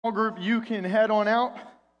Small group, you can head on out.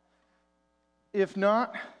 If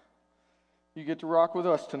not, you get to rock with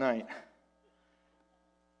us tonight.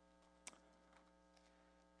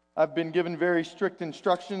 I've been given very strict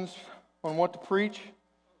instructions on what to preach.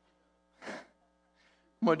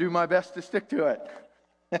 I'm going to do my best to stick to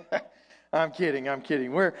it. I'm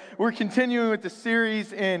kidding. We're continuing with the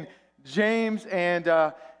series in James, and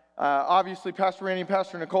obviously Pastor Randy and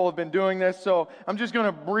Pastor Nicole have been doing this, so I'm just going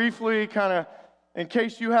to briefly in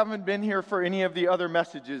case you haven't been here for any of the other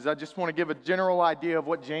messages, I just want to give a general idea of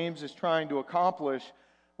what James is trying to accomplish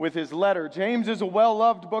with his letter. James is a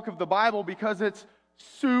well-loved book of the Bible because it's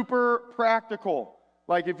super practical.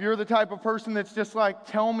 Like, if you're the type of person that's just like,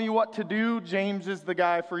 tell me what to do, James is the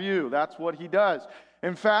guy for you. That's what he does.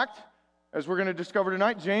 In fact, as we're going to discover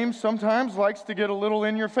tonight, James sometimes likes to get a little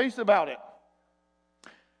in your face about it.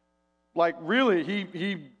 Like, really,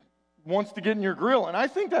 he wants to get in your grill, and I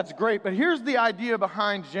think that's great. But here's the idea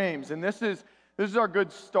behind James, and this is our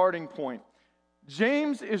good starting point.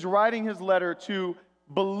 James is writing his letter to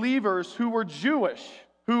believers who were Jewish,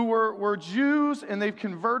 who were Jews, and they've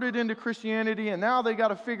converted into Christianity, and now they got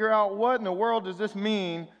to figure out what in the world does this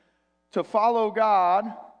mean to follow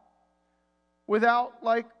God without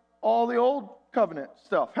like all the old covenant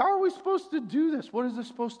stuff. How are we supposed to do this? What is this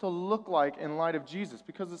supposed to look like in light of Jesus?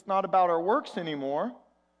 Because it's not about our works anymore.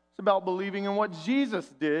 It's about believing in what Jesus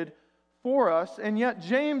did for us. And yet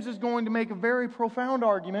James is going to make a very profound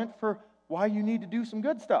argument for why you need to do some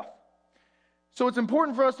good stuff. So it's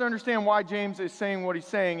important for us to understand why James is saying what he's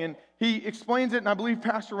saying. And he explains it, and I believe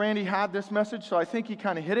Pastor Randy had this message, so I think he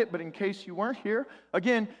kind of hit it. But in case you weren't here,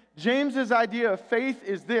 again, James's idea of faith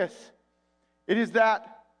is this. It is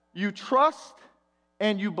that you trust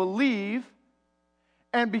and you believe,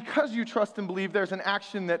 and because you trust and believe, there's an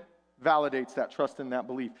action that validates that trust and that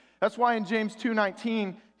belief. That's why in James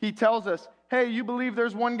 2:19, he tells us, hey, you believe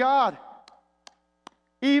there's one God.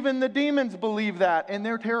 Even the demons believe that, and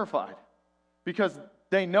they're terrified because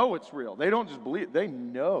they know it's real. They don't just believe it, they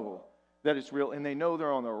know that it's real, and they know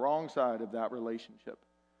they're on the wrong side of that relationship.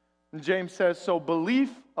 And James says, so belief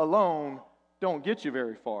alone don't get you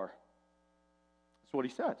very far. That's what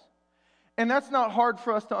he says. And that's not hard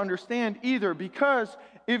for us to understand either, because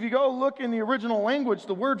if you go look in the original language,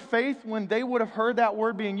 the word faith, when they would have heard that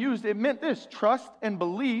word being used, it meant this: trust and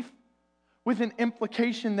belief with an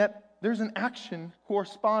implication that there's an action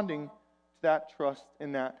corresponding to that trust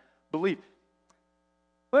and that belief.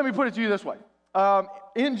 Let me put it to you this way.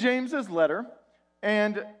 In James's letter,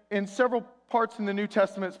 and in several parts in the New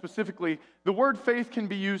Testament specifically, the word faith can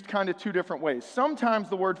be used kind of two different ways. Sometimes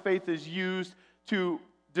the word faith is used to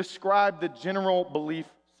describe the general belief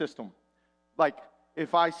system. Like,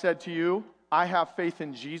 if I said to you, I have faith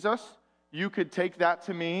in Jesus, you could take that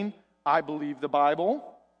to mean, I believe the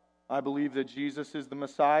Bible, I believe that Jesus is the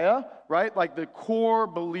Messiah, right? Like the core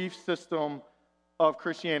belief system of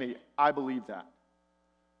Christianity, I believe that.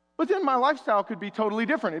 But then my lifestyle could be totally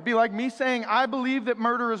different. It'd be like me saying, I believe that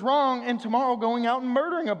murder is wrong, and tomorrow going out and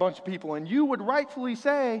murdering a bunch of people. And you would rightfully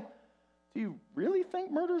say, do you really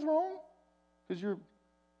think murder's wrong? Because you're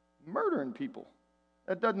murdering people.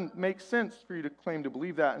 That doesn't make sense for you to claim to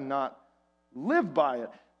believe that and not live by it.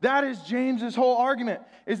 That is James's whole argument,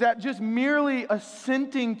 is that just merely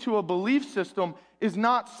assenting to a belief system is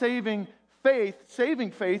not saving faith.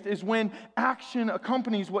 Saving faith is when action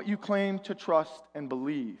accompanies what you claim to trust and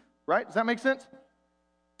believe. Right? Does that make sense?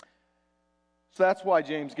 So that's why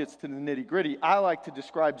James gets to the nitty-gritty. I like to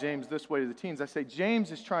describe James this way to the teens. I say,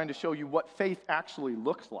 James is trying to show you what faith actually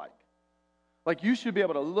looks like. Like, you should be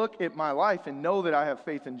able to look at my life and know that I have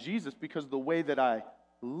faith in Jesus because of the way that I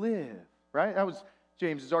live, right? That was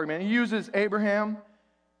James's argument. He uses Abraham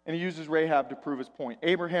and he uses Rahab to prove his point.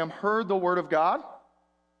 Abraham heard the word of God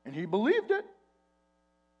and he believed it.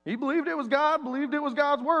 He believed it was God, believed it was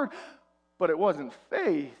God's word, but it wasn't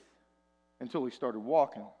faith until he started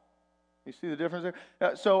walking. You see the difference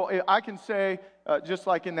there? So I can say, just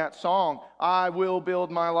like in that song, I will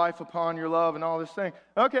build my life upon your love and all this thing.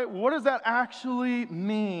 Okay, what does that actually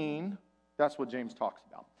mean? That's what James talks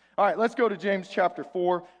about. All right, let's go to James chapter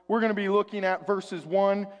 4. We're going to be looking at verses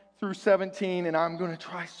 1 through 17, and I'm going to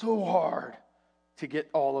try so hard to get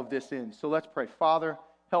all of this in. So let's pray. Father,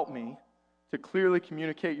 help me to clearly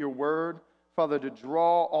communicate your word. Father, to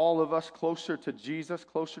draw all of us closer to Jesus,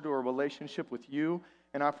 closer to a relationship with you.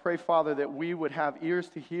 And I pray, Father, that we would have ears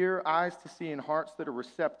to hear, eyes to see, and hearts that are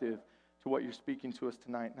receptive to what you're speaking to us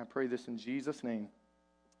tonight. And I pray this in Jesus' name.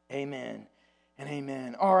 Amen and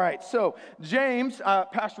amen. All right, so James,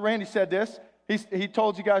 Pastor Randy said this. He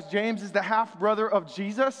told you guys James is the half-brother of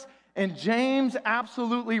Jesus. And James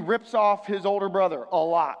absolutely rips off his older brother a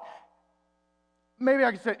lot. maybe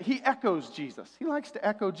I could say he echoes Jesus. He likes to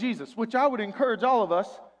echo Jesus, which I would encourage all of us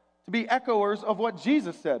to be echoers of what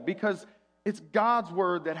Jesus said, because it's God's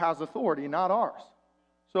word that has authority, not ours.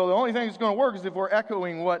 So the only thing that's going to work is if we're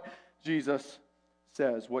echoing what Jesus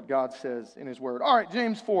says, what God says in his word. All right,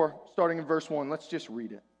 James 4, starting in verse 1, let's just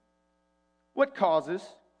read it. What causes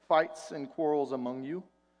fights and quarrels among you?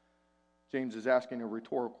 James is asking a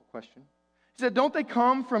rhetorical question. He said, don't they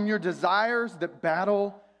come from your desires that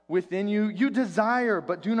battle within you? You desire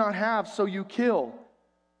but do not have, so you kill.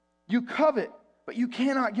 You covet, but you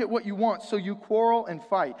cannot get what you want, so you quarrel and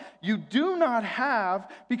fight. You do not have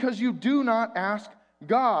because you do not ask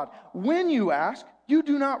God. When you ask, you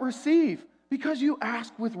do not receive because you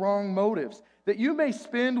ask with wrong motives, that you may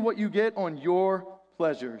spend what you get on your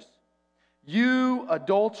pleasures. You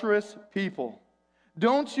adulterous people,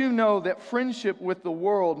 don't you know that friendship with the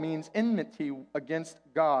world means enmity against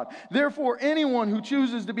God? Therefore, anyone who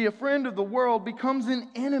chooses to be a friend of the world becomes an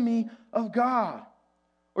enemy of God.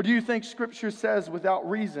 Or do you think Scripture says without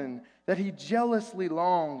reason that he jealously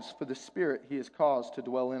longs for the Spirit he has caused to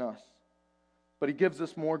dwell in us? But he gives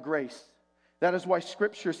us more grace. That is why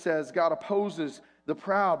Scripture says God opposes the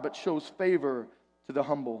proud but shows favor to the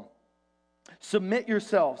humble. Submit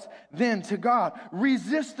yourselves then to God.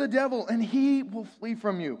 Resist the devil and he will flee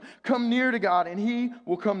from you. Come near to God and he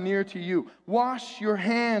will come near to you. Wash your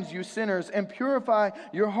hands, you sinners, and purify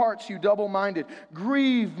your hearts, you double-minded.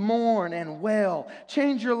 Grieve, mourn, and wail.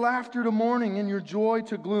 Change your laughter to mourning and your joy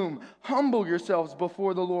to gloom. Humble yourselves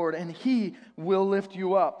before the Lord and he will lift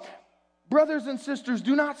you up. Brothers and sisters,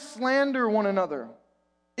 do not slander one another.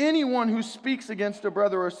 Anyone who speaks against a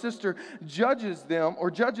brother or sister judges them,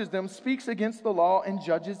 speaks against the law and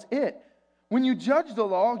judges it. When you judge the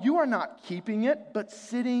law, you are not keeping it, but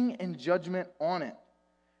sitting in judgment on it.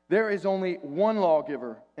 There is only one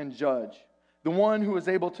lawgiver and judge, the one who is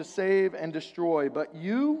able to save and destroy. But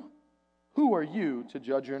you, who are you to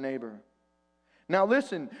judge your neighbor? Now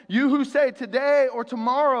listen, you who say today or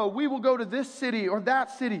tomorrow we will go to this city or that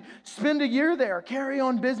city, spend a year there, carry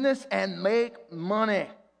on business, and make money.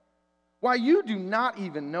 Why, you do not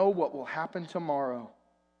even know what will happen tomorrow.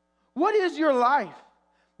 What is your life?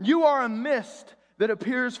 You are a mist that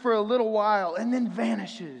appears for a little while and then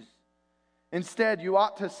vanishes. Instead, you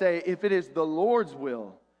ought to say, if it is the Lord's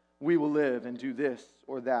will, we will live and do this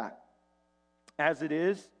or that. As it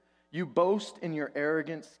is, you boast in your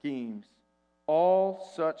arrogant schemes.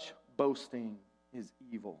 All such boasting is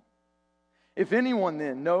evil. If anyone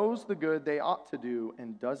then knows the good they ought to do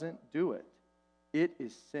and doesn't do it, it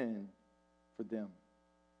is sin for them.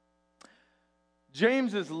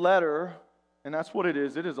 James's letter, and that's what it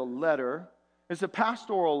is a letter. It's a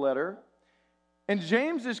pastoral letter. And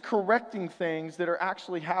James is correcting things that are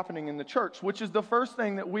actually happening in the church, which is the first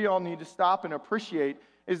thing that we all need to stop and appreciate,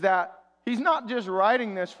 is that he's not just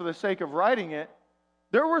writing this for the sake of writing it.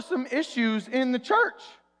 There were some issues in the church.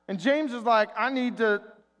 And James is like, I need to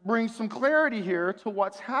bring some clarity here to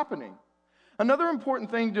what's happening. Another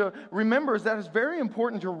important thing to remember is that it's very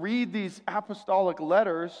important to read these apostolic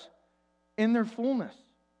letters in their fullness.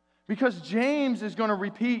 Because James is going to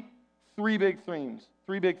repeat three big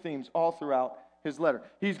themes all throughout his letter.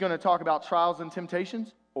 He's going to talk about trials and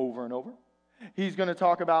temptations over and over. He's going to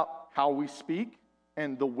talk about how we speak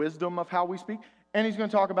and the wisdom of how we speak. And he's going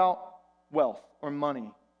to talk about wealth or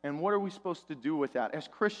money. And what are we supposed to do with that? As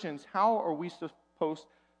Christians, how are we supposed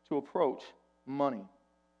to approach money?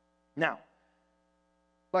 Now,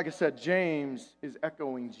 like I said, James is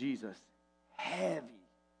echoing Jesus heavy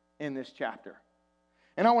in this chapter.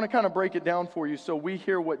 And I want to kind of break it down for you so we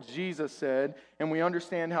hear what Jesus said and we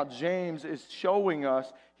understand how James is showing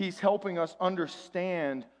us, he's helping us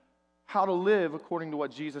understand how to live according to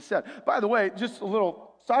what Jesus said. By the way, just a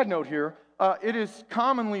little side note here, it is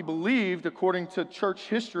commonly believed, according to church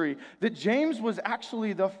history, that James was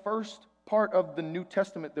actually the first part of the New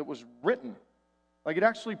Testament that was written. Like, it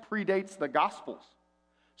actually predates the Gospels.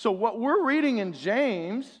 So what we're reading in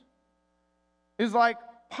James is like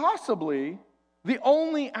possibly the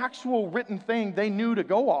only actual written thing they knew to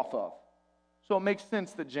go off of. So it makes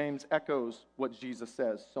sense that James echoes what Jesus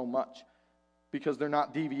says so much, because they're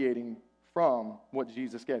not deviating from what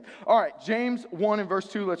Jesus gave. All right, James 1 and verse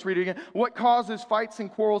 2, let's read it again. What causes fights and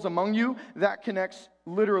quarrels among you? That connects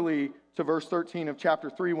literally to verse 13 of chapter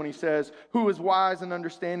 3 when he says, who is wise and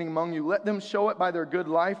understanding among you? Let them show it by their good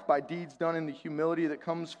life, by deeds done in the humility that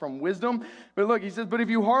comes from wisdom. But look, he says, but if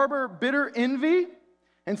you harbor bitter envy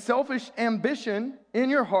and selfish ambition in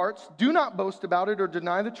your hearts, do not boast about it or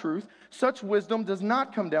deny the truth. Such wisdom does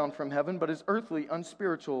not come down from heaven, but is earthly,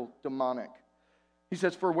 unspiritual, demonic. He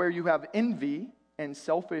says, for where you have envy and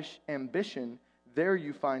selfish ambition, there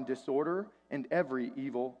you find disorder and every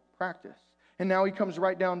evil practice. And now he comes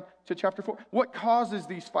right down to chapter 4. What causes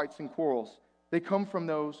these fights and quarrels? They come from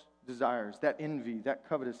those desires, that envy, that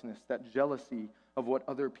covetousness, that jealousy of what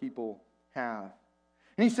other people have.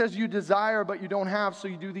 And he says, you desire, but you don't have, so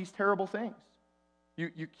you do these terrible things.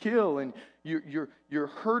 You kill, and you're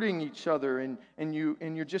hurting each other, and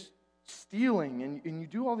you're just stealing, and you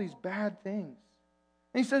do all these bad things.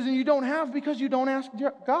 And he says, and you don't have because you don't ask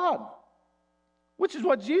God, which is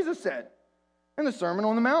what Jesus said in the Sermon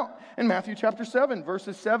on the Mount. In Matthew chapter 7,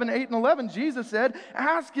 verses 7, 8, and 11, Jesus said,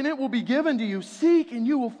 ask and it will be given to you. Seek and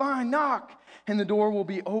you will find. Knock and the door will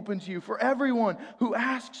be open to you. For everyone who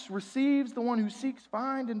asks receives, the one who seeks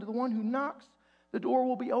finds, and to the one who knocks, the door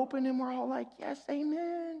will be open. And we're all like, yes,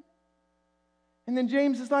 amen. And then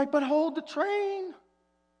James is like, but hold the train.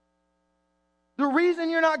 The reason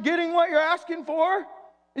you're not getting what you're asking for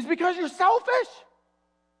is because you're selfish.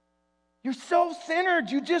 You're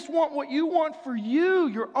self-centered. You just want what you want for you,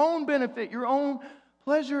 your own benefit, your own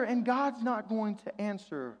pleasure, and God's not going to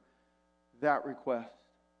answer that request.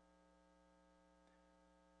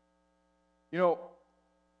 You know,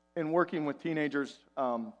 in working with teenagers,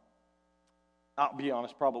 I'll be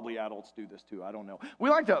honest, probably adults do this too, I don't know.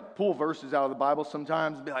 We like to pull verses out of the Bible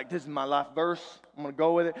sometimes and be like, this is my life verse, I'm going to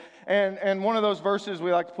go with it. And one of those verses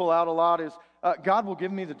we like to pull out a lot is, God will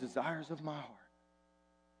give me the desires of my heart.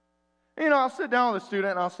 You know, I'll sit down with a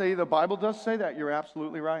student and I'll say, the Bible does say that. You're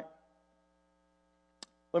absolutely right.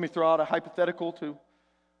 Let me throw out a hypothetical to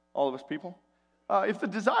all of us people. If the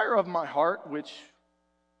desire of my heart, which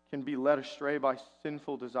can be led astray by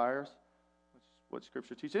sinful desires, which is what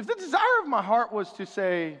Scripture teaches, if the desire of my heart was to,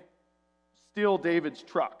 say, steal David's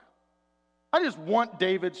truck, I just want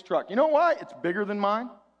David's truck. You know why? It's bigger than mine,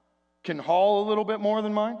 can haul a little bit more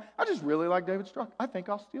than mine. I just really like David's truck. I think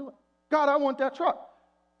I'll steal it. God, I want that truck.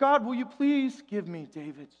 God, will you please give me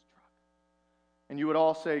David's truck? And you would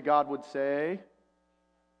all say, God would say,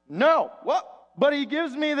 no. What? But he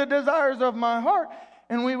gives me the desires of my heart.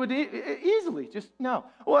 And we would easily just, no.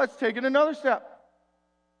 Well, let's take it another step.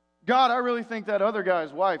 God, I really think that other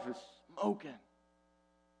guy's wife is smoking.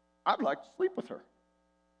 I'd like to sleep with her.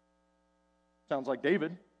 Sounds like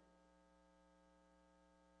David.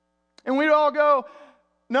 And we'd all go,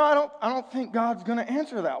 no, I don't think God's going to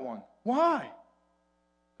answer that one. Why?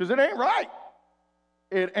 Because it ain't right.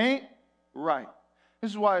 It ain't right. This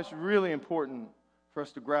is why it's really important for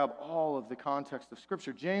us to grab all of the context of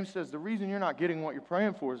Scripture. James says the reason you're not getting what you're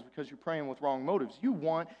praying for is because you're praying with wrong motives. You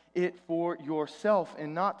want it for yourself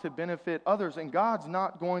and not to benefit others, and God's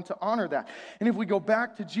not going to honor that. And if we go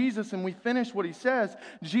back to Jesus and we finish what he says,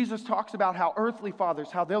 Jesus talks about how earthly fathers,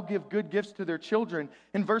 how they'll give good gifts to their children.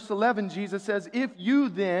 In verse 11, Jesus says, if you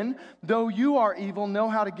then, though you are evil, know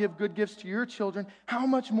how to give good gifts to your children, how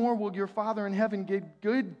much more will your Father in heaven give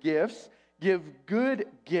good gifts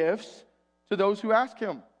to those who ask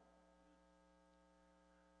him?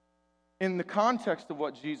 In the context of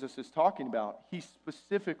what Jesus is talking about, he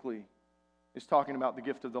specifically is talking about the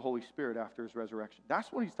gift of the Holy Spirit after his resurrection.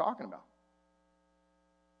 That's what he's talking about.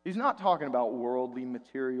 He's not talking about worldly,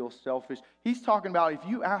 material, selfish. He's talking about if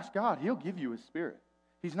you ask God, he'll give you his Spirit.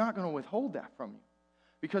 He's not going to withhold that from you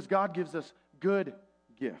because God gives us good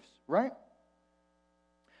gifts, right?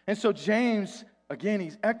 And so James, again,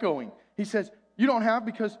 he's echoing. He says, you don't have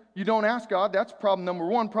because you don't ask God. That's problem number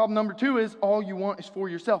one. Problem number two is all you want is for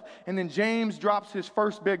yourself. And then James drops his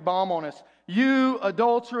first big bomb on us. You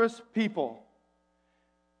adulterous people.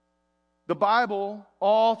 The Bible,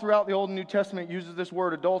 all throughout the Old and New Testament, uses this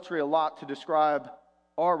word adultery a lot to describe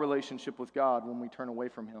our relationship with God when we turn away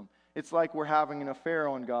from him. It's like we're having an affair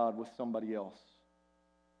on God with somebody else.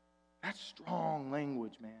 That's strong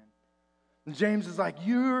language, man. And James is like,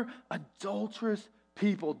 you're adulterous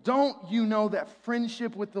people. Don't you know that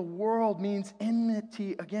friendship with the world means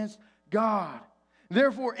enmity against God?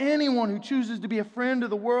 Therefore, anyone who chooses to be a friend of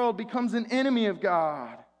the world becomes an enemy of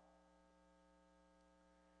God.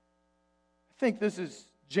 I think this is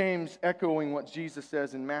James echoing what Jesus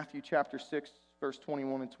says in Matthew chapter 6, verse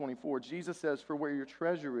 21 and 24. Jesus says, for where your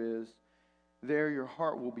treasure is, there your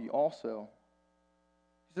heart will be also.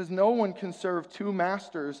 He says, no one can serve two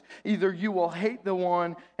masters. Either you will hate the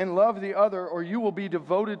one and love the other, or you will be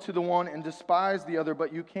devoted to the one and despise the other,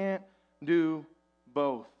 but you can't do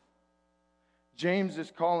both. James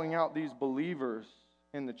is calling out these believers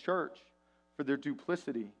in the church for their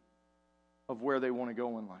duplicity of where they want to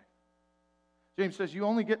go in life. James says, you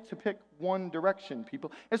only get to pick one direction, people.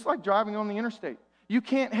 It's like driving on the interstate. You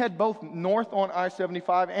can't head both north on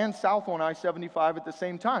I-75 and south on I-75 at the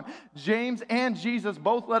same time. James and Jesus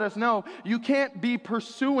both let us know you can't be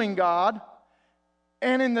pursuing God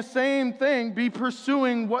and in the same thing, be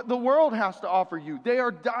pursuing what the world has to offer you. They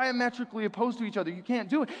are diametrically opposed to each other. You can't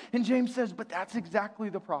do it. And James says, but that's exactly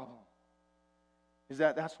the problem, is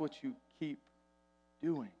that that's what you keep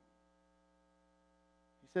doing.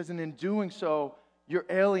 He says, and in doing so, you're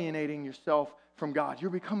alienating yourself from God. You're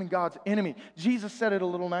becoming God's enemy. Jesus said it a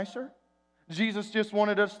little nicer. Jesus just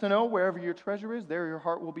wanted us to know wherever your treasure is, there your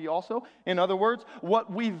heart will be also. In other words,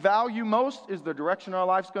 what we value most is the direction our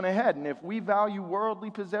life's going to head. And if we value worldly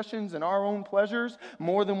possessions and our own pleasures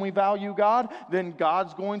more than we value God, then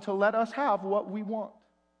God's going to let us have what we want.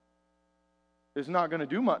 It's not going to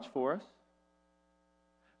do much for us.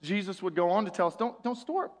 Jesus would go on to tell us, don't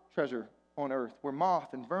store up treasure on earth where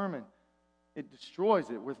moth and vermin, it destroys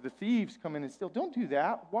it, where the thieves come in and steal. Don't do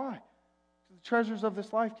that. Why? The treasures of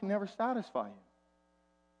this life can never satisfy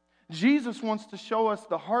you. Jesus wants to show us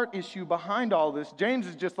the heart issue behind all this. James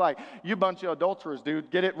is just like, you bunch of adulterers,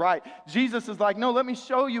 dude, get it right. Jesus is like, no, let me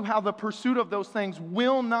show you how the pursuit of those things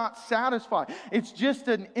will not satisfy. It's just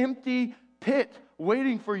an empty pit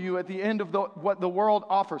waiting for you at the end of what the world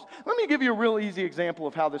offers. Let me give you a real easy example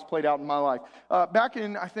of how this played out in my life. Back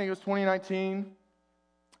in, I think it was 2019,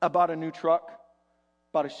 I bought a new truck,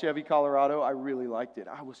 bought a Chevy Colorado. I really liked it.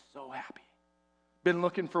 I was so happy. Been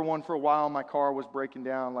looking for one for a while. My car was breaking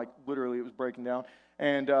down, like literally it was breaking down.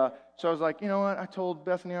 And so I was like, you know what? I told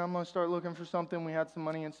Bethany I'm going to start looking for something. We had some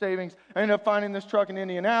money in savings. I ended up finding this truck in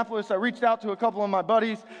Indianapolis. I reached out to a couple of my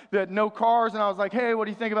buddies that had no cars, and I was like, hey, what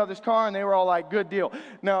do you think about this car? And they were all like, good deal.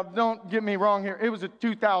 Now, don't get me wrong here. It was a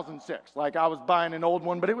 2006. Like, I was buying an old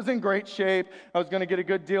one, but it was in great shape. I was going to get a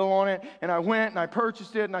good deal on it. And I went and I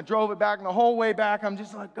purchased it, and I drove it back. And the whole way back, I'm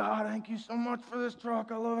just like, God, thank you so much for this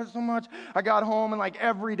truck. I love it so much. I got home, and like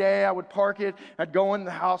every day I would park it. I'd go in the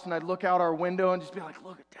house, and I'd look out our window and just be like,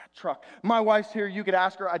 look at that truck. My wife's here. You could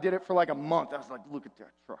ask her. I did it for like a month. I was like, look at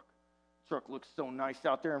that truck. Truck looks so nice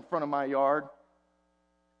out there in front of my yard.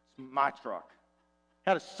 It's my truck.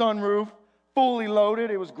 Had a sunroof, fully loaded.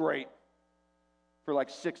 It was great for like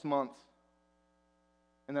 6 months.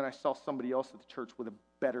 And then I saw somebody else at the church with a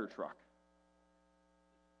better truck.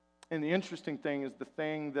 And the interesting thing is the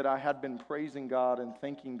thing that I had been praising God and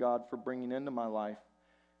thanking God for bringing into my life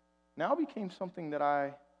now became something that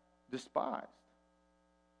I despised.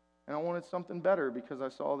 And I wanted something better because I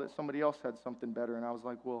saw that somebody else had something better. And I was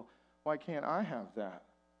like, well, why can't I have that?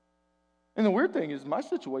 And the weird thing is my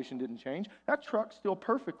situation didn't change. That truck still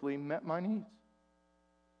perfectly met my needs.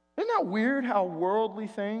 Isn't that weird how worldly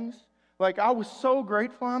things, like I was so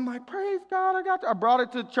grateful. I'm like, praise God, I brought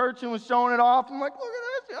it to church and was showing it off. I'm like, look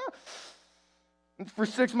at this. Yeah. And for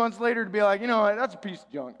 6 months later to be like, you know what, that's a piece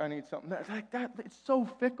of junk. I need something. Like that. It's so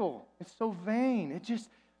fickle. It's so vain. It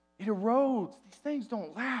erodes. These things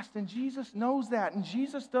don't last, and Jesus knows that. And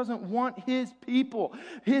Jesus doesn't want his people,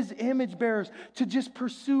 his image bearers, to just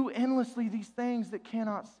pursue endlessly these things that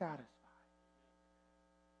cannot satisfy.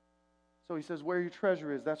 So he says, where your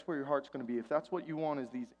treasure is, that's where your heart's going to be. If that's what you want is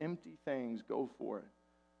these empty things, go for it.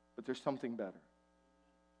 But there's something better.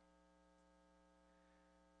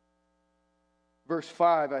 Verse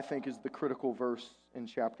 5, I think, is the critical verse in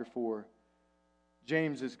chapter 4.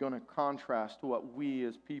 James is going to contrast what we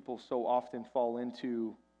as people so often fall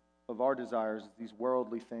into of our desires, these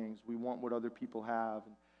worldly things. We want what other people have.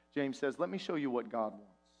 And James says, let me show you what God wants.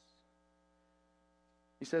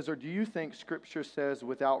 He says, or do you think Scripture says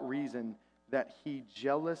without reason that he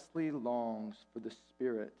jealously longs for the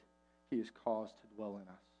Spirit he has caused to dwell in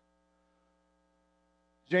us?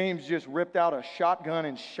 James just ripped out a shotgun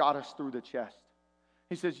and shot us through the chest.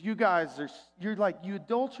 He says, you guys, you're like, you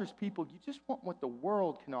adulterous people, you just want what the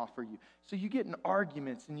world can offer you. So you get in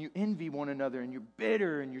arguments and you envy one another and you're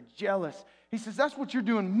bitter and you're jealous. He says, that's what you're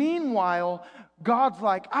doing. Meanwhile, God's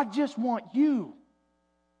like, I just want you.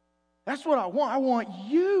 That's what I want. I want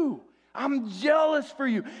you. I'm jealous for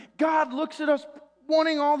you. God looks at us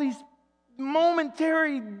wanting all these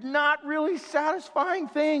momentary, not really satisfying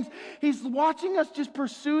things. He's watching us just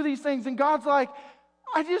pursue these things. And God's like,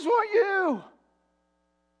 I just want you.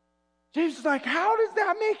 James is like, how does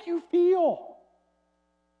that make you feel?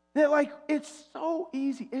 That like, it's so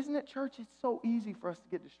easy. Isn't it, church? It's so easy for us to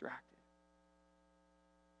get distracted.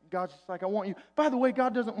 And God's just like, I want you. By the way,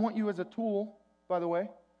 God doesn't want you as a tool, by the way.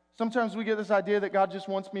 Sometimes we get this idea that God just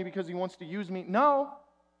wants me because he wants to use me. No.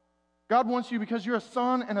 God wants you because you're a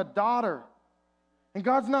son and a daughter. And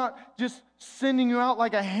God's not just sending you out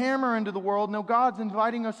like a hammer into the world. No, God's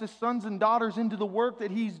inviting us as sons and daughters into the work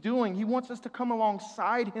that he's doing. He wants us to come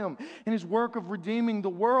alongside him in his work of redeeming the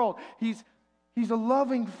world. He's a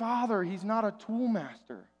loving father. He's not a tool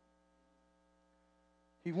master.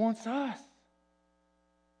 He wants us.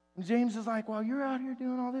 And James is like, while you're out here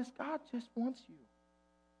doing all this, God just wants you.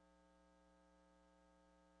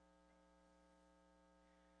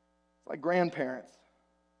 like grandparents.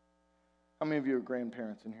 How many of you are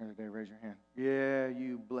grandparents in here today? Raise your hand. Yeah,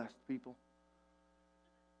 you blessed people.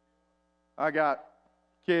 I got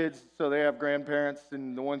kids, so they have grandparents,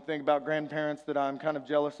 and the one thing about grandparents that I'm kind of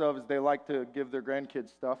jealous of is they like to give their grandkids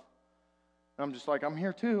stuff. And I'm just like, I'm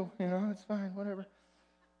here too, it's fine, whatever.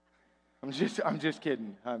 I'm just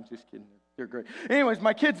kidding. They're great. Anyways,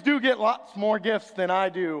 my kids do get lots more gifts than I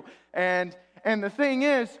do, and the thing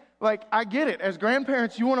is, like, I get it. As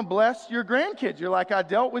grandparents, you want to bless your grandkids. You're like, I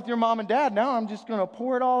dealt with your mom and dad. Now I'm just going to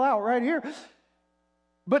pour it all out right here.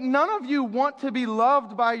 But none of you want to be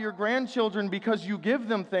loved by your grandchildren because you give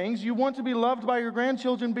them things. You want to be loved by your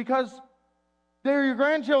grandchildren because they're your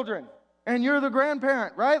grandchildren and you're the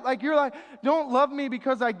grandparent, right? Like, you're like, don't love me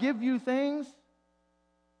because I give you things.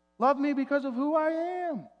 Love me because of who I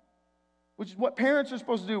am, which is what parents are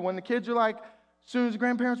supposed to do. When the kids are like, as soon as the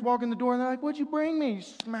grandparents walk in the door and they're like, what'd you bring me? You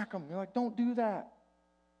smack them. You're like, don't do that.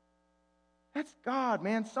 That's God,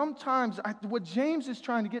 man. Sometimes, what James is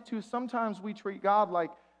trying to get to is sometimes we treat God like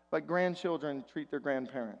grandchildren treat their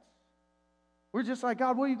grandparents. We're just like,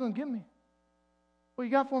 God, what are you going to give me? What you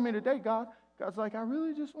got for me today, God? God's like, I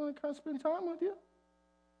really just want to come spend time with you.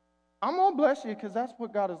 I'm going to bless you because that's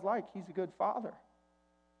what God is like. He's a good father.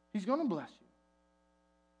 He's going to bless you.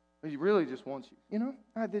 But he really just wants you.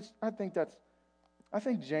 I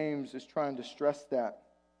think James is trying to stress that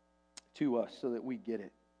to us so that we get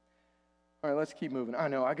it. All right, let's keep moving. I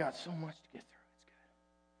know, I got so much to get through. It's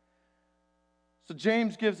good. So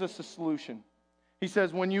James gives us a solution. He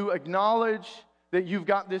says, when you acknowledge that you've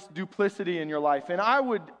got this duplicity in your life, and I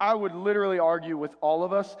would literally argue with all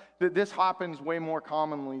of us that this happens way more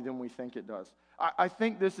commonly than we think it does. I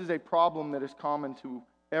think this is a problem that is common to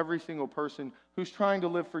every single person who's trying to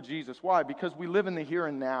live for Jesus. Why? Because we live in the here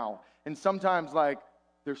and now. And sometimes,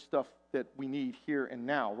 there's stuff that we need here and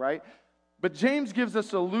now, right? But James gives a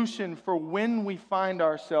solution for when we find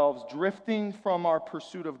ourselves drifting from our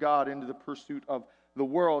pursuit of God into the pursuit of the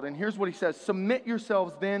world. And here's what he says: submit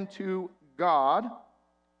yourselves then to God,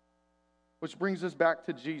 which brings us back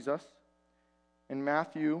to Jesus. In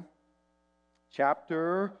Matthew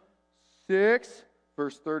chapter 6,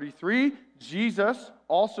 verse 33, Jesus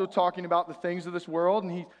also talking about the things of this world,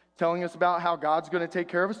 and he's telling us about how God's going to take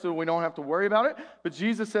care of us so we don't have to worry about it. But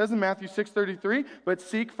Jesus says in Matthew 6:33, but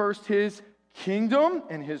seek first his kingdom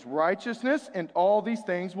and his righteousness, and all these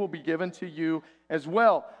things will be given to you as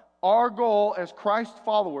well. Our goal as Christ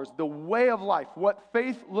followers, the way of life, what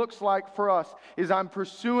faith looks like for us, is I'm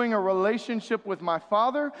pursuing a relationship with my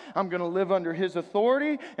Father. I'm going to live under his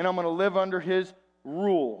authority, and I'm going to live under his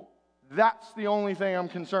rule. That's the only thing I'm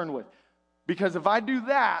concerned with. Because if I do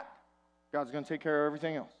that, God's going to take care of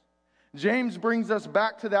everything else. James brings us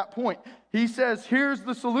back to that point. He says, here's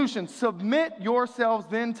the solution. Submit yourselves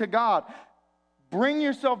then to God. Bring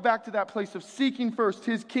yourself back to that place of seeking first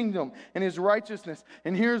his kingdom and his righteousness.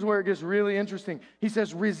 And here's where it gets really interesting. He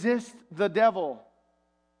says, resist the devil,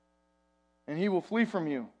 and he will flee from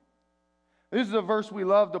you. This is a verse we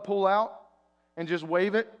love to pull out and just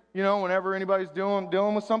wave it, whenever anybody's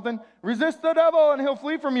dealing with something. Resist the devil, and he'll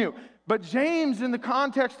flee from you. But James, in the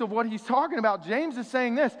context of what he's talking about, James is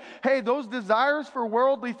saying this: hey, those desires for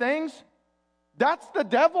worldly things, that's the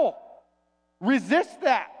devil. Resist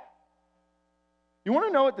that. You want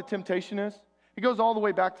to know what the temptation is? It goes all the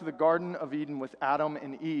way back to the Garden of Eden with Adam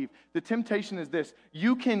and Eve. The temptation is this: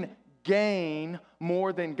 you can gain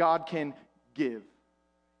more than God can give.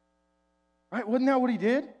 Right? Wasn't that what he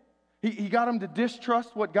did? He got him to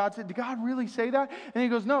distrust what God said. Did God really say that? And he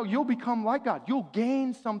goes, no, you'll become like God. You'll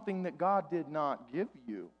gain something that God did not give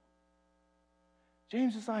you.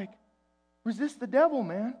 James is like, resist the devil,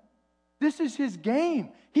 man. This is his game.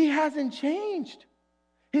 He hasn't changed.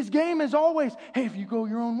 His game is always, hey, if you go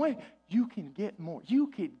your own way, you can get more. You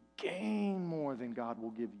could gain more than God will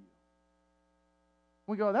give you.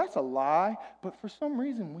 We go, that's a lie, but for some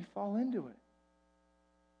reason we fall into it.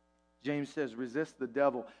 James says, resist the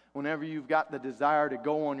devil. Whenever you've got the desire to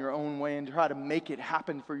go on your own way and try to make it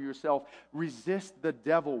happen for yourself, resist the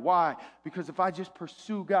devil. Why? Because if I just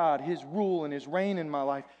pursue God, his rule and his reign in my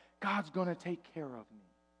life, God's going to take care of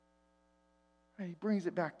me. He brings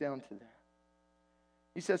it back down to that.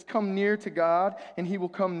 He says, come near to God, and he will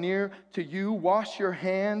come near to you. Wash your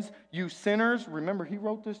hands, you sinners. Remember, he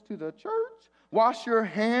wrote this to the church. Wash your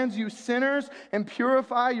hands, you sinners, and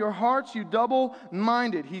purify your hearts, you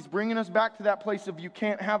double-minded. He's bringing us back to that place of you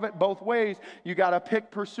can't have it both ways. You got to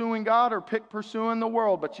pick pursuing God or pick pursuing the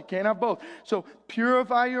world, but you can't have both. So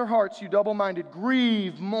purify your hearts, you double-minded.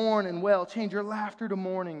 Grieve, mourn, and wail. Change your laughter to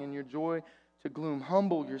mourning and your joy to gloom.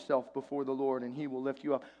 Humble yourself before the Lord, and he will lift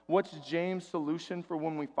you up. What's James' solution for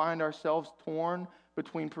when we find ourselves torn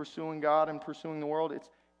between pursuing God and pursuing the world?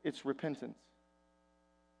 It's repentance.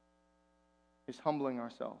 It's humbling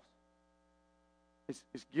ourselves.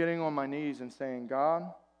 It's getting on my knees and saying,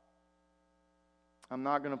 God, I'm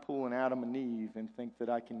not going to pull an Adam and Eve and think that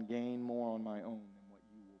I can gain more on my own than what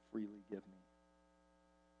you will freely give me.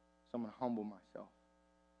 So I'm going to humble myself.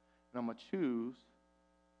 And I'm going to choose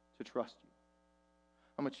to trust you.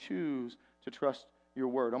 I'm going to choose to trust your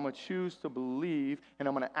word. I'm going to choose to believe, and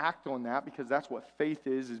I'm going to act on that, because that's what faith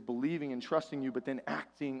is believing and trusting you, but then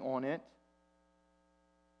acting on it.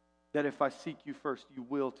 That if I seek you first, you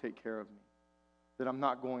will take care of me. That I'm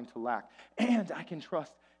not going to lack. And I can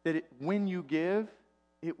trust that when you give,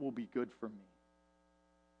 it will be good for me.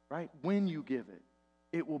 Right? When you give it,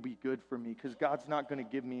 it will be good for me, because God's not going to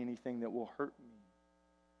give me anything that will hurt me.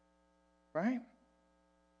 Right?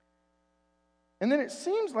 And then it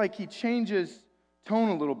seems like he changes tone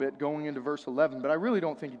a little bit going into verse 11, but I really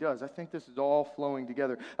don't think he does. I think this is all flowing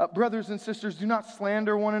together. Brothers and sisters, do not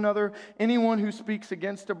slander one another. Anyone who speaks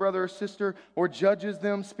against a brother or sister or judges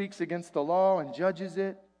them speaks against the law and judges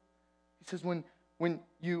it. He says when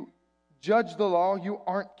you judge the law, you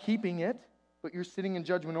aren't keeping it, but you're sitting in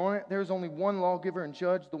judgment on it. There's only one lawgiver and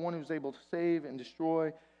judge, the one who's able to save and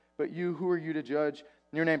destroy. But you, who are you to judge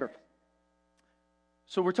your neighbor?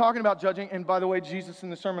 So we're talking about judging, and by the way, Jesus in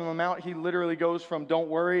the Sermon on the Mount, he literally goes from don't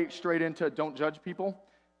worry straight into don't judge people.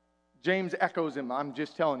 James echoes him. I'm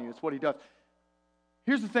just telling you, it's what he does.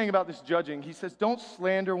 Here's the thing about this judging. He says, don't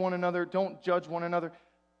slander one another, don't judge one another.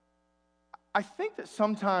 I think that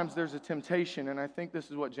sometimes there's a temptation, and I think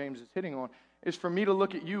this is what James is hitting on, is for me to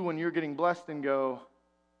look at you when you're getting blessed and go,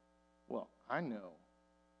 well, I know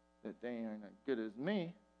that they ain't as good as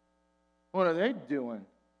me. What are they doing?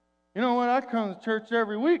 You know what? I come to church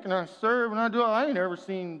every week and I serve and I do. I ain't ever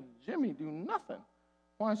seen Jimmy do nothing.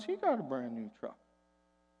 Why has he got a brand new truck?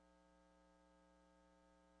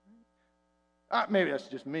 Maybe that's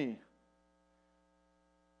just me.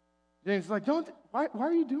 James is like, why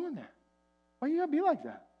are you doing that? Why you gotta be like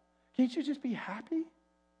that? Can't you just be happy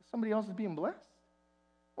that somebody else is being blessed?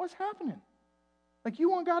 What's happening? Like, you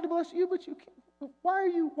want God to bless you, but you can't. Why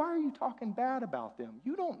are you talking bad about them?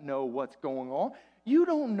 You don't know what's going on. You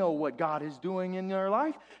don't know what God is doing in their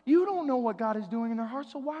life. You don't know what God is doing in their heart,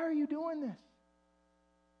 so why are you doing this?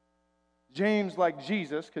 James, like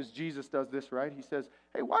Jesus, because Jesus does this, right? He says,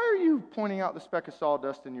 hey, why are you pointing out the speck of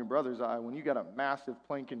sawdust in your brother's eye when you got a massive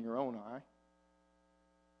plank in your own eye?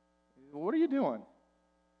 What are you doing?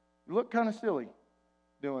 You look kind of silly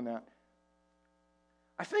doing that.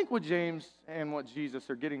 I think what James and what Jesus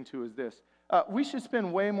are getting to is this. We should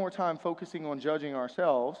spend way more time focusing on judging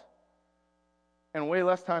ourselves and way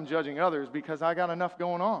less time judging others, because I got enough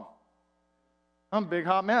going on. I'm a big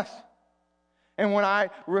hot mess. And when I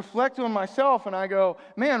reflect on myself and I go,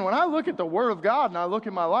 man, when I look at the Word of God and I look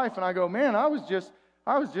at my life and I go, man, I was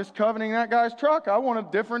just coveting that guy's truck. I want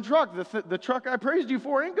a different truck. The truck I praised you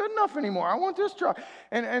for ain't good enough anymore. I want this truck.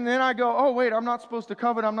 And then I go, oh, wait, I'm not supposed to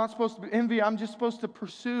covet. I'm not supposed to envy. I'm just supposed to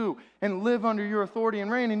pursue and live under your authority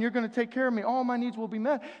and reign, and you're going to take care of me. All my needs will be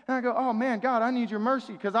met. And I go, oh, man, God, I need your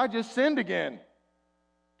mercy because I just sinned again.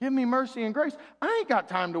 Give me mercy and grace. I ain't got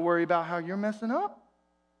time to worry about how you're messing up.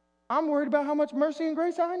 I'm worried about how much mercy and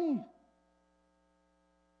grace I need.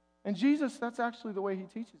 And Jesus, that's actually the way he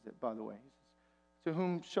teaches it, by the way. He says, to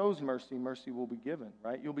whom shows mercy, mercy will be given,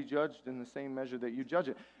 right? You'll be judged in the same measure that you judge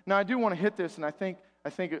it. Now, I do want to hit this, and I think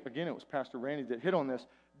again, it was Pastor Randy that hit on this.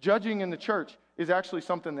 Judging in the church is actually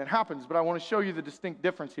something that happens, but I want to show you the distinct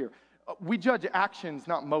difference here. We judge actions,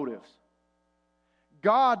 not motives.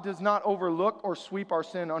 God does not overlook or sweep our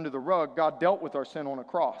sin under the rug. God dealt with our sin on a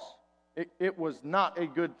cross. It was not a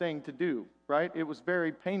good thing to do, right? It was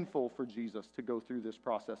very painful for Jesus to go through this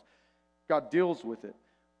process. God deals with it.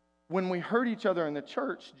 When we hurt each other in the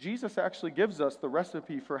church, Jesus actually gives us the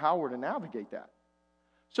recipe for how we're to navigate that.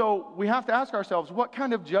 So we have to ask ourselves, what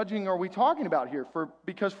kind of judging are we talking about here?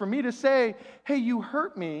 Because for me to say, hey, you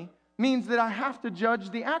hurt me, means that I have to judge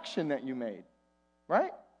the action that you made,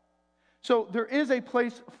 right? So there is a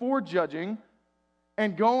place for judging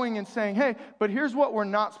and going and saying, hey, but here's what we're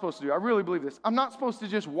not supposed to do. I really believe this. I'm not supposed to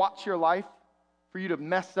just watch your life for you to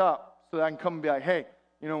mess up so that I can come and be like, hey,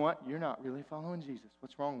 you know what? You're not really following Jesus.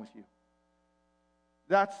 What's wrong with you?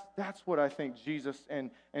 That's what I think Jesus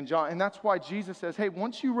and John, and that's why Jesus says, hey,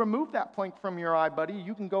 once you remove that plank from your eye, buddy,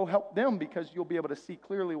 you can go help them because you'll be able to see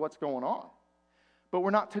clearly what's going on. But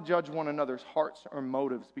we're not to judge one another's hearts or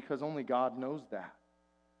motives because only God knows that.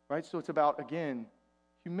 Right? So it's about, again,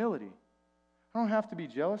 humility. I don't have to be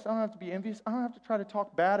jealous. I don't have to be envious. I don't have to try to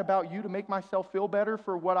talk bad about you to make myself feel better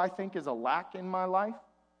for what I think is a lack in my life.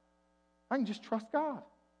 I can just trust God.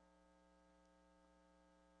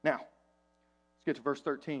 Now, let's get to verse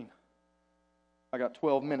 13. I got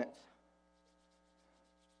 12 minutes.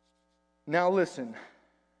 Now listen,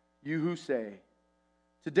 you who say,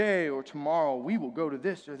 today or tomorrow we will go to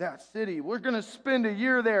this or that city. We're going to spend a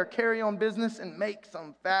year there, carry on business, and make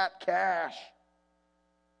some fat cash.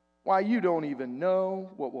 Why, you don't even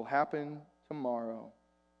know what will happen tomorrow.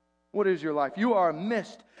 What is your life? You are a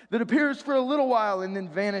mist that appears for a little while and then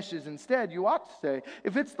vanishes. Instead, you ought to say,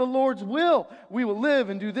 if it's the Lord's will, we will live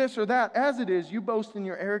and do this or that. As it is, you boast in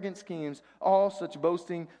your arrogant schemes. All such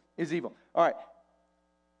boasting is evil. All right.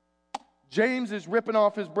 James is ripping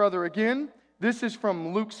off his brother again. This is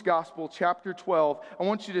from Luke's Gospel, chapter 12. I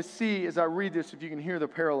want you to see as I read this, if you can hear the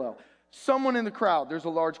parallel. Someone in the crowd, there's a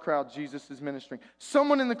large crowd Jesus is ministering.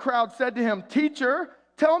 Someone in the crowd said to him, Teacher,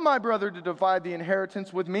 tell my brother to divide the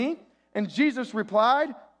inheritance with me. And Jesus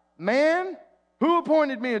replied, Man, who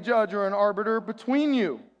appointed me a judge or an arbiter between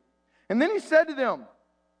you? And then he said to them,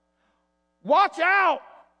 Watch out!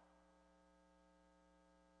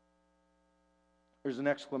 There's an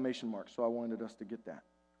exclamation mark, so I wanted us to get that.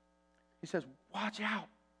 He says, watch out.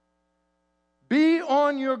 Be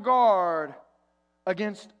on your guard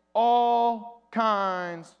against all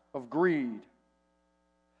kinds of greed.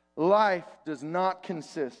 Life does not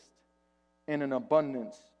consist in an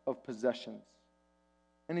abundance of possessions.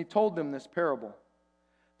 And he told them this parable.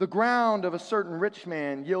 The ground of a certain rich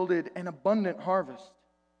man yielded an abundant harvest.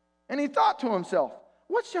 And he thought to himself,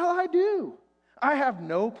 what shall I do? I have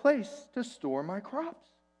no place to store my crops.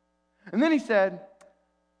 And then he said,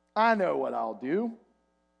 I know what I'll do.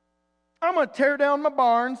 I'm going to tear down my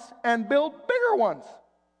barns and build bigger ones.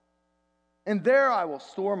 And there I will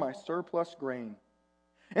store my surplus grain.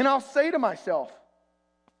 And I'll say to myself,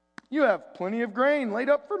 you have plenty of grain laid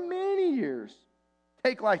up for many years.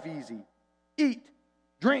 Take life easy. Eat,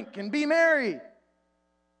 drink, and be merry.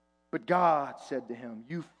 But God said to him,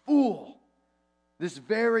 you fool, this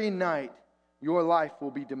very night your life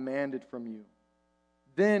will be demanded from you.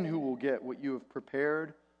 Then who will get what you have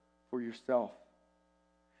prepared for yourself?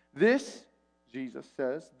 This, Jesus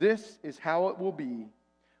says, this is how it will be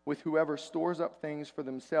with whoever stores up things for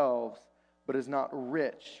themselves, but is not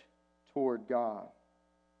rich toward God.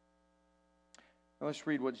 Now let's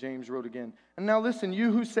read what James wrote again. And now listen,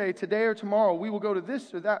 you who say, today or tomorrow we will go to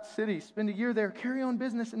this or that city, spend a year there, carry on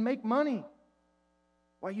business, and make money.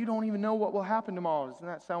 Why, you don't even know what will happen tomorrow. Doesn't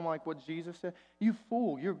that sound like what Jesus said? You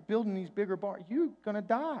fool, you're building these bigger barns. You're going to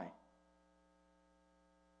die.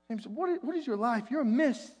 James said, what is your life? You're a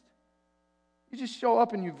mist. You just show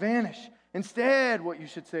up and you vanish. Instead, what you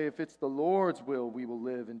should say, if it's the Lord's will, we will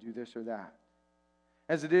live and do this or that.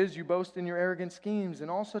 As it is, you boast in your arrogant schemes,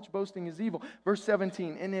 and all such boasting is evil. Verse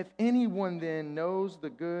 17, and if anyone then knows the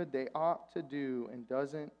good they ought to do and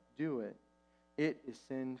doesn't do it, it is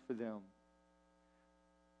sin for them.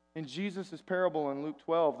 In Jesus' parable in Luke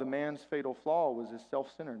 12, the man's fatal flaw was his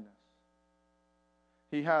self-centeredness.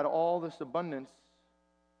 He had all this abundance,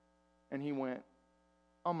 and he went,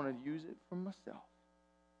 I'm going to use it for myself.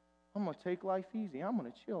 I'm going to take life easy. I'm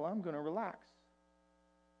going to chill. I'm going to relax.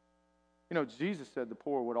 You know, Jesus said the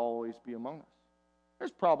poor would always be among us.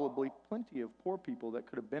 There's probably plenty of poor people that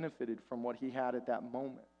could have benefited from what he had at that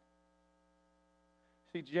moment.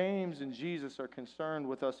 See, James and Jesus are concerned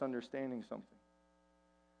with us understanding something.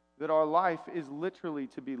 That our life is literally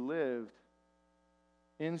to be lived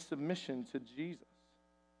in submission to Jesus.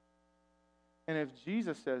 And if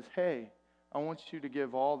Jesus says, hey, I want you to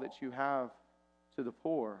give all that you have to the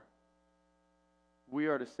poor, we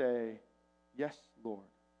are to say, yes, Lord.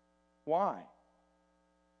 Why?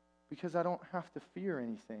 Because I don't have to fear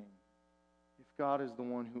anything if God is the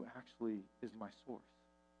one who actually is my source.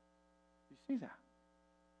 You see that?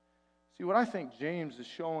 See, what I think James is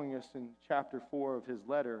showing us in chapter 4 of his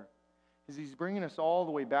letter is he's bringing us all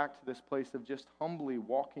the way back to this place of just humbly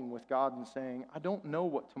walking with God and saying, I don't know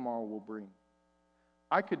what tomorrow will bring.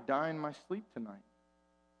 I could die in my sleep tonight.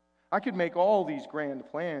 I could make all these grand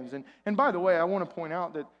plans. And by the way, I want to point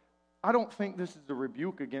out that I don't think this is a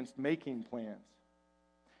rebuke against making plans.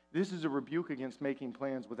 This is a rebuke against making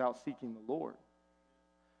plans without seeking the Lord.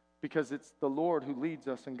 Because it's the Lord who leads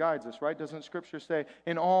us and guides us, right? Doesn't Scripture say,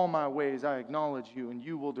 in all my ways I acknowledge you and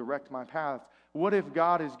you will direct my paths? What if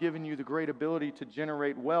God has given you the great ability to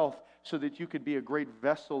generate wealth so that you could be a great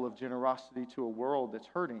vessel of generosity to a world that's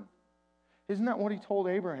hurting? Isn't that what he told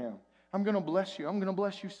Abraham? I'm going to bless you. I'm going to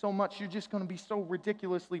bless you so much. You're just going to be so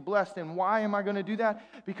ridiculously blessed. And why am I going to do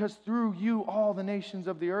that? Because through you, all the nations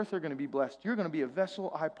of the earth are going to be blessed. You're going to be a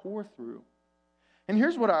vessel I pour through. And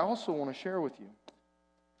here's what I also want to share with you.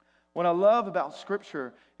 What I love about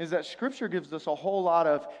Scripture is that Scripture gives us a whole lot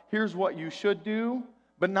of, here's what you should do,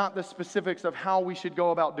 but not the specifics of how we should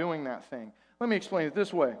go about doing that thing. Let me explain it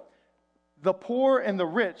this way. The poor and the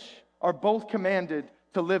rich are both commanded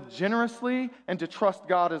to live generously and to trust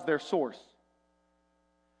God as their source.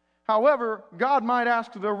 However, God might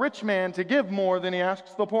ask the rich man to give more than he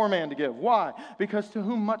asks the poor man to give. Why? Because to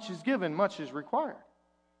whom much is given, much is required.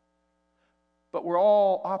 But we're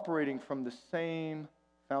all operating from the same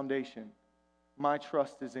foundation. My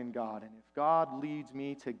trust is in God. And if God leads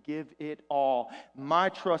me to give it all, my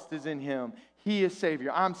trust is in Him. He is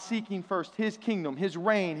Savior. I'm seeking first His kingdom, His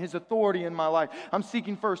reign, His authority in my life. I'm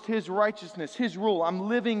seeking first His righteousness, His rule. I'm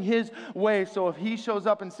living His way. So if He shows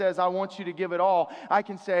up and says, I want you to give it all, I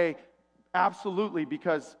can say, absolutely,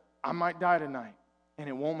 because I might die tonight, and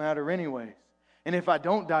it won't matter anyways. And if I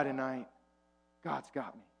don't die tonight, God's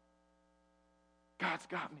got me. God's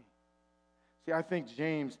got me. See, I think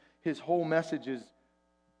James, his whole message is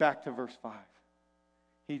back to verse 5.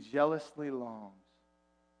 He jealously longs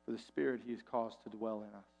for the Spirit He has caused to dwell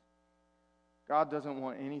in us. God doesn't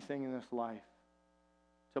want anything in this life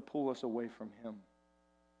to pull us away from Him.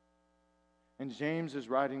 And James is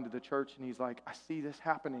writing to the church, and he's like, I see this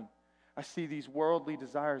happening. I see these worldly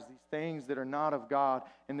desires, these things that are not of God,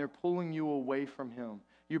 and they're pulling you away from Him.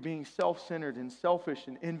 You're being self-centered and selfish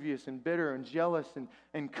and envious and bitter and jealous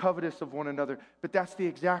and covetous of one another. But that's the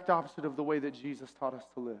exact opposite of the way that Jesus taught us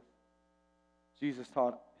to live. Jesus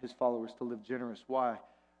taught His followers to live generous. Why?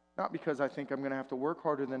 Not because I think I'm going to have to work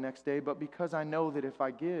harder the next day, but because I know that if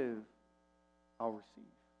I give, I'll receive.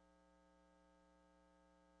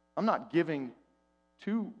 I'm not giving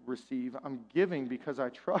to receive. I'm giving because I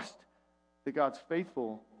trust that God's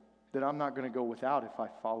faithful, that I'm not going to go without if I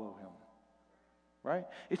follow Him. Right?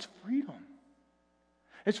 It's freedom.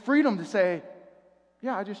 It's freedom to say,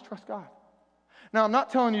 yeah, I just trust God. Now, I'm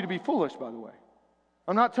not telling you to be foolish, by the way.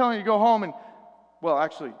 I'm not telling you to go home and, well,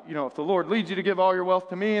 actually, if the Lord leads you to give all your wealth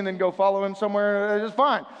to me and then go follow Him somewhere, it's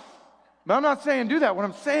fine. But I'm not saying do that. What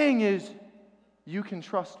I'm saying is you can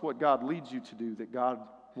trust what God leads you to do, that God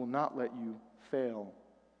will not let you fail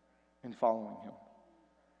in following Him.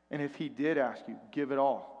 And if He did ask you, give it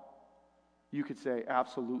all, you could say,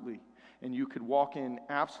 absolutely. And you could walk in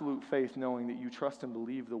absolute faith knowing that you trust and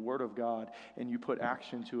believe the Word of God, and you put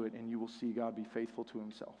action to it, and you will see God be faithful to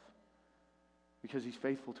Himself. Because He's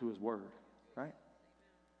faithful to His Word, right?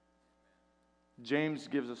 James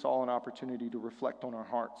gives us all an opportunity to reflect on our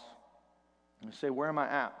hearts and say, where am I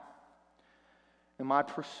at? Am I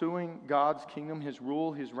pursuing God's kingdom, His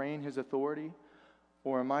rule, His reign, His authority?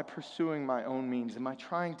 Or am I pursuing my own means? Am I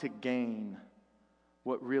trying to gain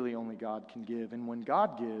what really only God can give? And when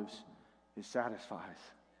God gives, it satisfies.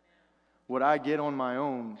 What I get on my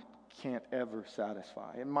own can't ever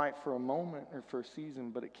satisfy. It might for a moment or for a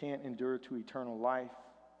season, but it can't endure to eternal life.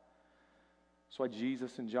 That's why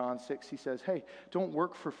Jesus in John 6, He says, hey, don't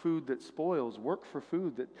work for food that spoils. Work for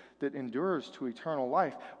food that endures to eternal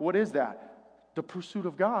life. What is that? The pursuit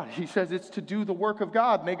of God. He says it's to do the work of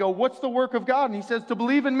God. And they go, what's the work of God? And He says, to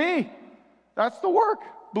believe in me. That's the work.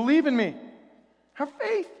 Believe in me. Have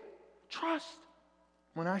faith. Trust.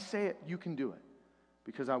 When I say it, you can do it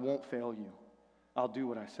because I won't fail you. I'll do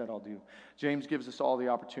what I said I'll do. James gives us all the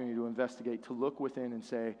opportunity to investigate, to look within and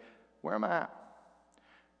say, where am I at?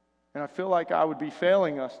 And I feel like I would be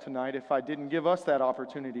failing us tonight if I didn't give us that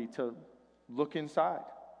opportunity to look inside.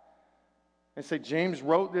 And say, James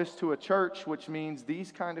wrote this to a church, which means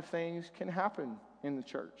these kind of things can happen in the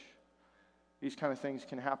church. These kind of things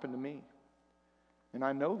can happen to me. And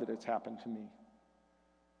I know that it's happened to me.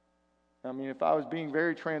 I mean, if I was being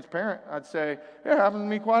very transparent, I'd say, it happens to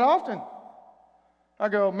me quite often. I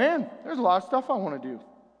go, man, there's a lot of stuff I want to do.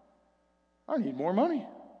 I need more money.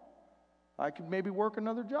 I could maybe work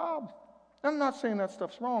another job. I'm not saying that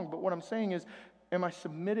stuff's wrong, but what I'm saying is, am I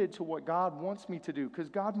submitted to what God wants me to do? Because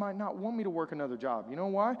God might not want me to work another job. You know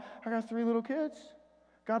why? I got 3 little kids.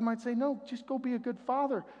 God might say, no, just go be a good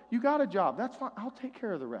father. You got a job. That's fine. I'll take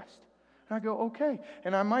care of the rest. And I go, okay.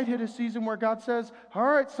 And I might hit a season where God says, all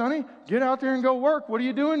right, Sonny, get out there and go work. What are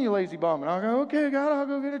you doing, you lazy bum? And I'll go, okay, God, I'll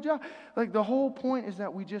go get a job. Like the whole point is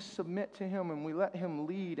that we just submit to Him and we let Him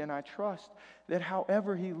lead. And I trust that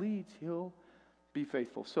however He leads, He'll be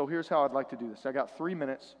faithful. So here's how I'd like to do this. I got 3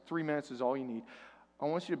 minutes. 3 minutes is all you need. I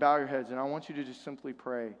want you to bow your heads and I want you to just simply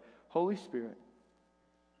pray, Holy Spirit,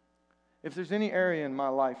 if there's any area in my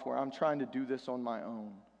life where I'm trying to do this on my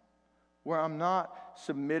own, where I'm not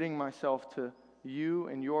submitting myself to You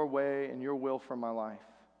and Your way and Your will for my life,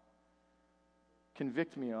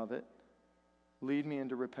 convict me of it, lead me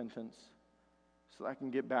into repentance so that I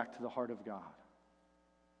can get back to the heart of God.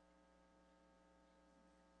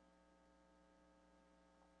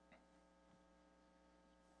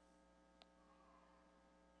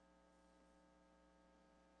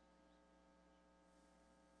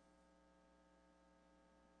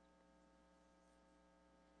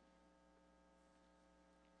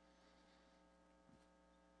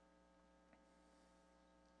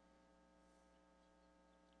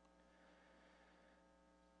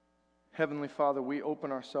 Heavenly Father, we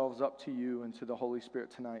open ourselves up to you and to the Holy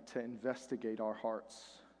Spirit tonight to investigate our hearts,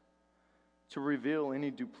 to reveal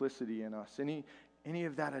any duplicity in us, any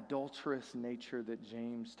of that adulterous nature that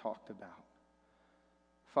James talked about.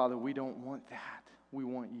 Father, we don't want that. We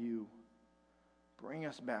want you. Bring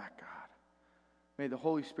us back, God. May the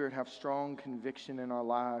Holy Spirit have strong conviction in our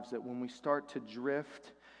lives that when we start to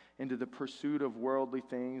drift into the pursuit of worldly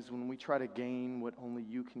things, when we try to gain what only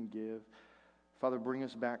you can give, Father, bring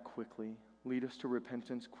us back quickly. Lead us to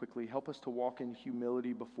repentance quickly. Help us to walk in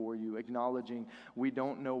humility before you, acknowledging we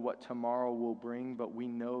don't know what tomorrow will bring, but we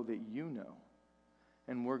know that you know.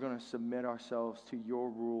 And we're going to submit ourselves to your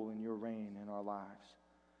rule and your reign in our lives.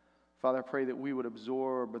 Father, I pray that we would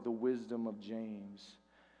absorb the wisdom of James,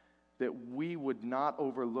 that we would not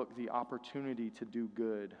overlook the opportunity to do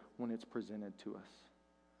good when it's presented to us.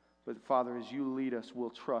 But Father, as you lead us,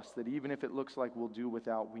 we'll trust that even if it looks like we'll do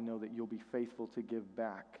without, we know that you'll be faithful to give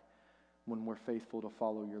back when we're faithful to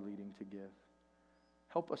follow your leading to give.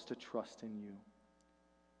 Help us to trust in you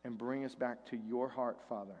and bring us back to your heart,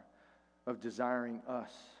 Father, of desiring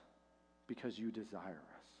us because you desire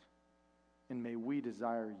us. And may we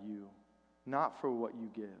desire you, not for what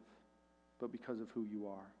you give, but because of who you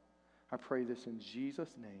are. I pray this in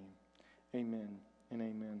Jesus' name. Amen and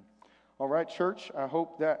amen. All right, church, I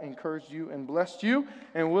hope that encouraged you and blessed you.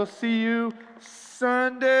 And we'll see you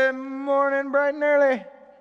Sunday morning bright and early.